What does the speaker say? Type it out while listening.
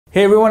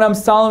Hey everyone, I'm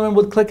Solomon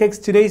with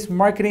Clickx. Today's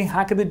marketing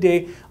hack of the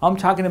day, I'm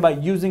talking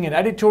about using an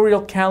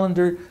editorial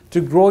calendar to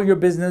grow your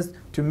business,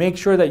 to make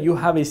sure that you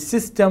have a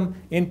system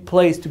in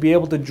place to be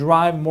able to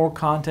drive more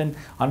content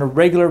on a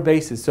regular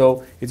basis.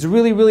 So it's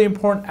really, really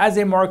important. As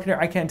a marketer,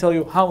 I can't tell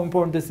you how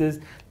important this is.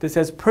 This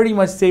has pretty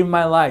much saved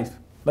my life.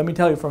 Let me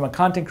tell you from a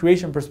content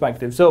creation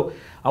perspective. So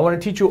I want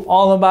to teach you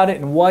all about it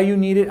and why you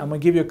need it. I'm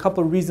going to give you a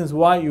couple of reasons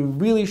why you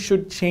really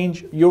should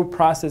change your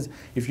process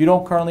if you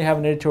don't currently have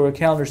an editorial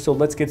calendar. So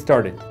let's get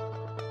started.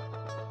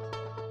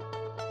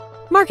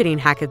 Marketing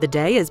Hack of the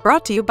Day is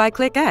brought to you by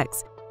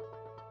Clickx.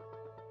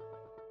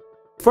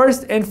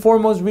 First and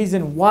foremost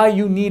reason why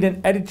you need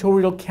an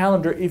editorial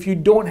calendar if you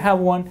don't have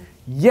one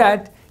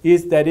yet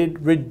is that it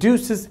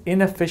reduces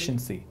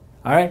inefficiency.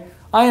 All right.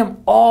 I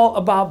am all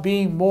about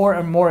being more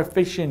and more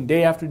efficient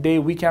day after day,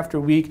 week after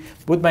week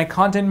with my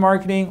content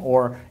marketing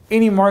or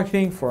any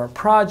marketing for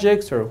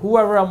projects or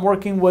whoever I'm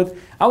working with.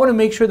 I want to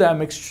make sure that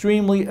I'm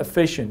extremely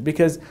efficient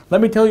because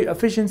let me tell you,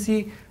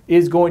 efficiency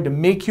is going to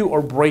make you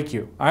or break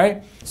you. All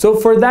right. So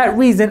for that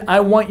reason, I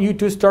want you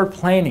to start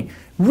planning.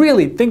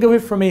 Really think of it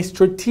from a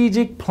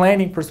strategic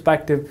planning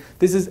perspective.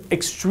 This is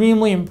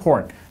extremely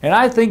important. And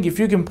I think if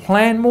you can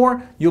plan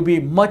more, you'll be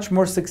much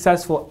more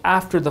successful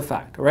after the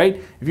fact,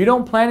 right? If you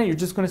don't plan it, you're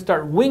just going to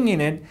start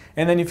winging it.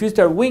 And then if you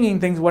start winging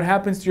things, what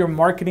happens to your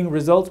marketing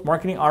results,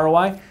 marketing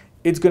ROI?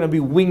 It's going to be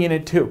winging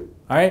it too.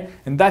 All right.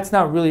 And that's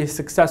not really a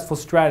successful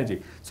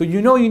strategy. So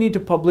you know you need to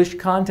publish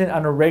content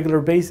on a regular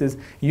basis.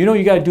 You know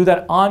you got to do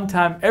that on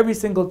time every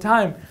single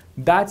time.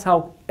 That's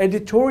how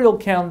editorial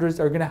calendars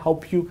are going to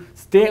help you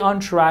stay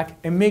on track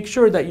and make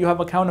sure that you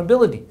have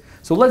accountability.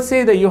 So let's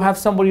say that you have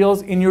somebody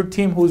else in your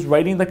team who's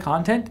writing the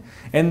content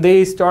and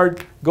they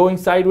start going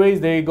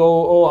sideways. They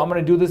go, oh, I'm going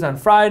to do this on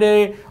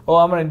Friday. Oh,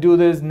 I'm going to do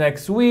this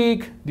next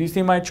week. Do you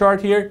see my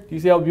chart here? Do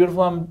you see how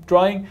beautiful I'm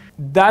drawing?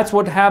 That's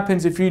what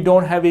happens if you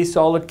don't have a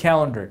solid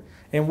calendar.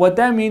 And what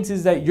that means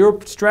is that your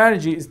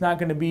strategy is not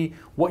going to be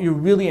what you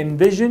really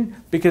envision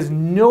because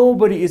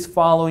nobody is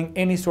following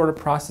any sort of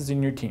process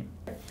in your team.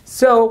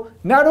 So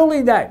not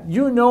only that,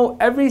 you know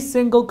every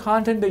single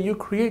content that you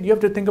create, you have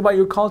to think about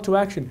your call to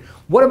action.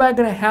 What am I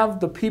going to have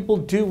the people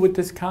do with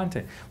this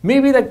content?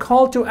 Maybe that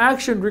call to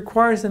action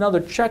requires another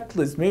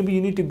checklist. Maybe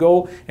you need to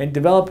go and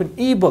develop an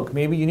ebook.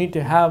 Maybe you need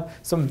to have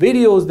some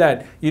videos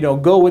that,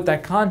 go with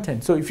that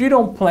content. So if you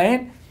don't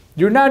plan,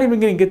 you're not even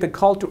going to get the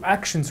call to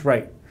actions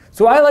right.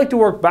 So I like to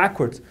work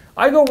backwards.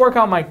 I go work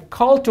on my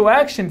call to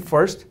action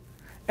first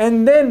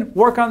and then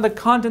work on the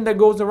content that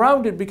goes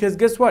around it because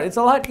guess what? It's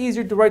a lot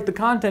easier to write the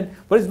content,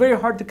 but it's very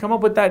hard to come up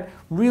with that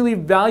really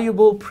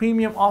valuable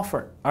premium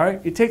offer. All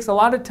right? It takes a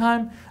lot of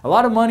time, a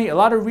lot of money, a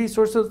lot of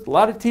resources, a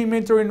lot of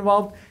teammates are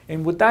involved.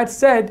 And with that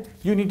said,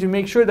 you need to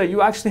make sure that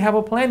you actually have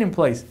a plan in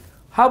place.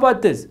 How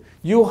about this?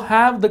 You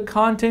have the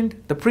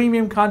content, the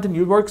premium content,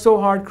 you work so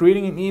hard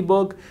creating an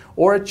ebook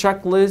or a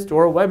checklist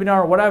or a webinar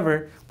or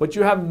whatever, but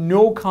you have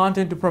no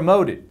content to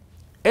promote it.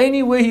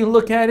 Any way you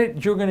look at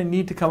it, you're going to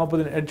need to come up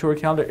with an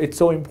editorial calendar. It's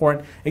so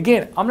important.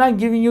 Again, I'm not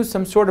giving you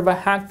some sort of a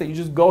hack that you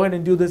just go ahead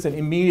and do this and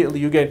immediately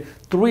you get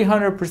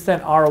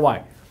 300%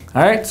 ROI.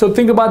 All right, so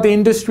think about the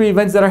industry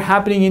events that are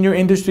happening in your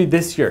industry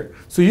this year.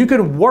 So you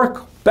can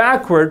work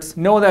backwards,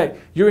 know that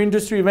your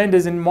industry event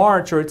is in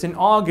March or it's in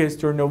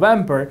August or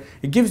November.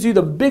 It gives you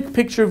the big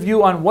picture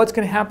view on what's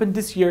going to happen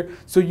this year.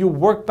 So you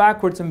work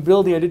backwards and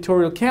build the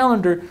editorial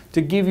calendar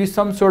to give you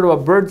some sort of a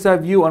bird's eye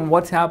view on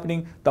what's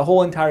happening the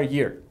whole entire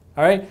year.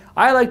 All right.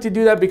 I like to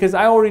do that because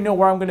I already know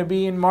where I'm going to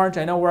be in March.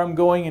 I know where I'm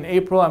going in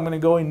April. I'm going to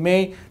go in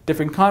May,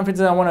 different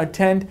conferences I want to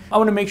attend. I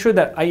want to make sure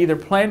that I either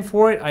plan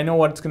for it. I know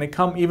what's going to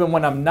come even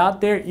when I'm not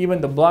there,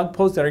 even the blog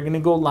posts that are going to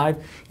go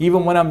live,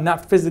 even when I'm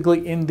not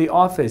physically in the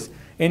office.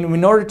 And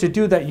in order to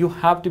do that, you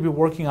have to be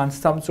working on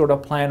some sort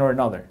of plan or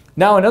another.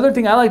 Now, another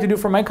thing I like to do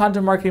for my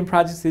content marketing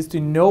projects is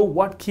to know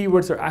what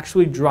keywords are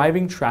actually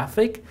driving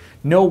traffic,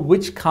 know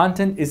which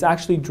content is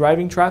actually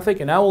driving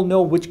traffic, and I will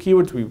know which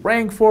keywords we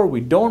rank for, we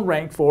don't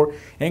rank for,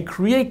 and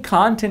create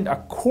content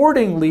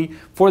accordingly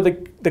for the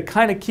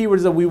kind of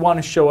keywords that we want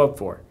to show up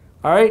for.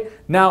 All right.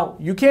 Now,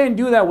 you can't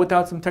do that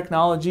without some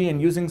technology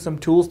and using some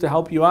tools to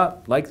help you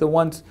out, like the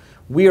ones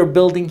we are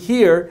building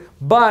here,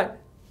 but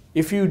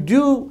if you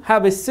do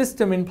have a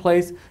system in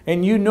place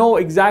and you know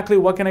exactly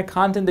what kind of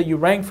content that you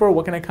rank for,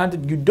 what kind of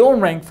content you don't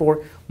rank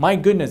for, my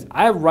goodness,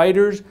 I have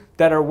writers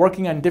that are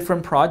working on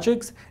different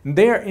projects.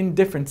 They're in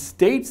different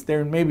states,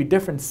 they're in maybe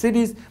different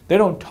cities, they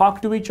don't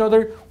talk to each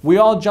other. We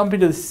all jump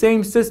into the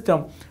same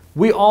system.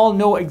 We all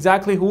know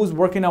exactly who's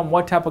working on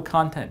what type of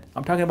content.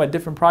 I'm talking about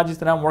different projects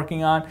that I'm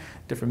working on,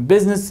 different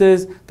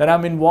businesses that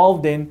I'm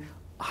involved in.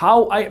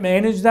 How I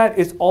manage that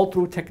is all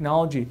through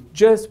technology,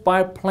 just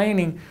by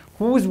planning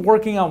who is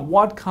working on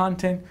what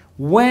content,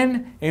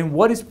 when, and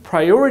what is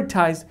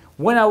prioritized,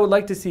 when I would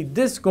like to see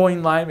this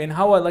going live, and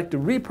how I'd like to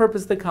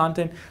repurpose the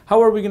content,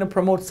 how are we going to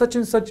promote such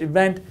and such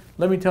event.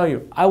 Let me tell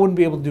you, I wouldn't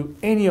be able to do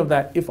any of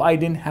that if I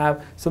didn't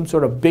have some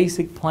sort of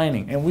basic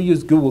planning. And we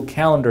use Google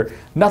Calendar,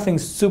 nothing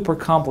super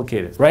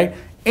complicated, right?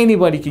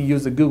 Anybody can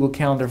use the Google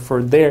Calendar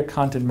for their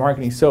content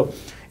marketing. So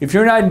if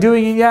you're not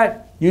doing it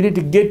yet, You need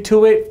to get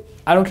to it.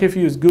 I don't care if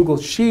you use Google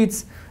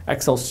Sheets,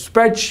 Excel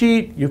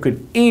spreadsheet, you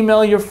could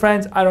email your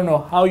friends. I don't know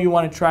how you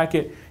want to track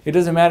it. It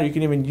doesn't matter. You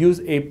can even use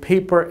a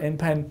paper and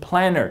pen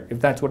planner if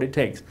that's what it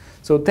takes.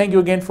 So thank you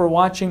again for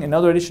watching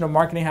another edition of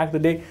Marketing Hack of the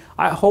Day.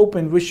 I hope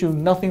and wish you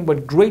nothing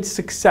but great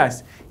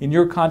success in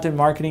your content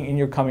marketing in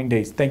your coming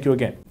days. Thank you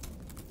again.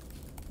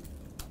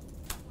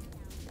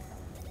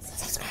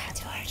 Subscribe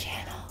to our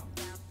channel.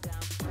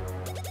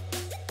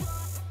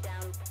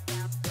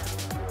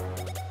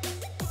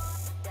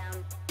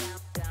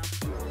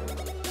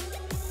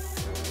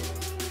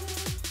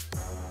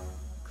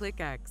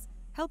 Clickx,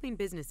 helping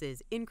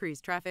businesses increase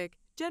traffic,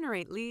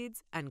 generate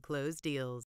leads, and close deals.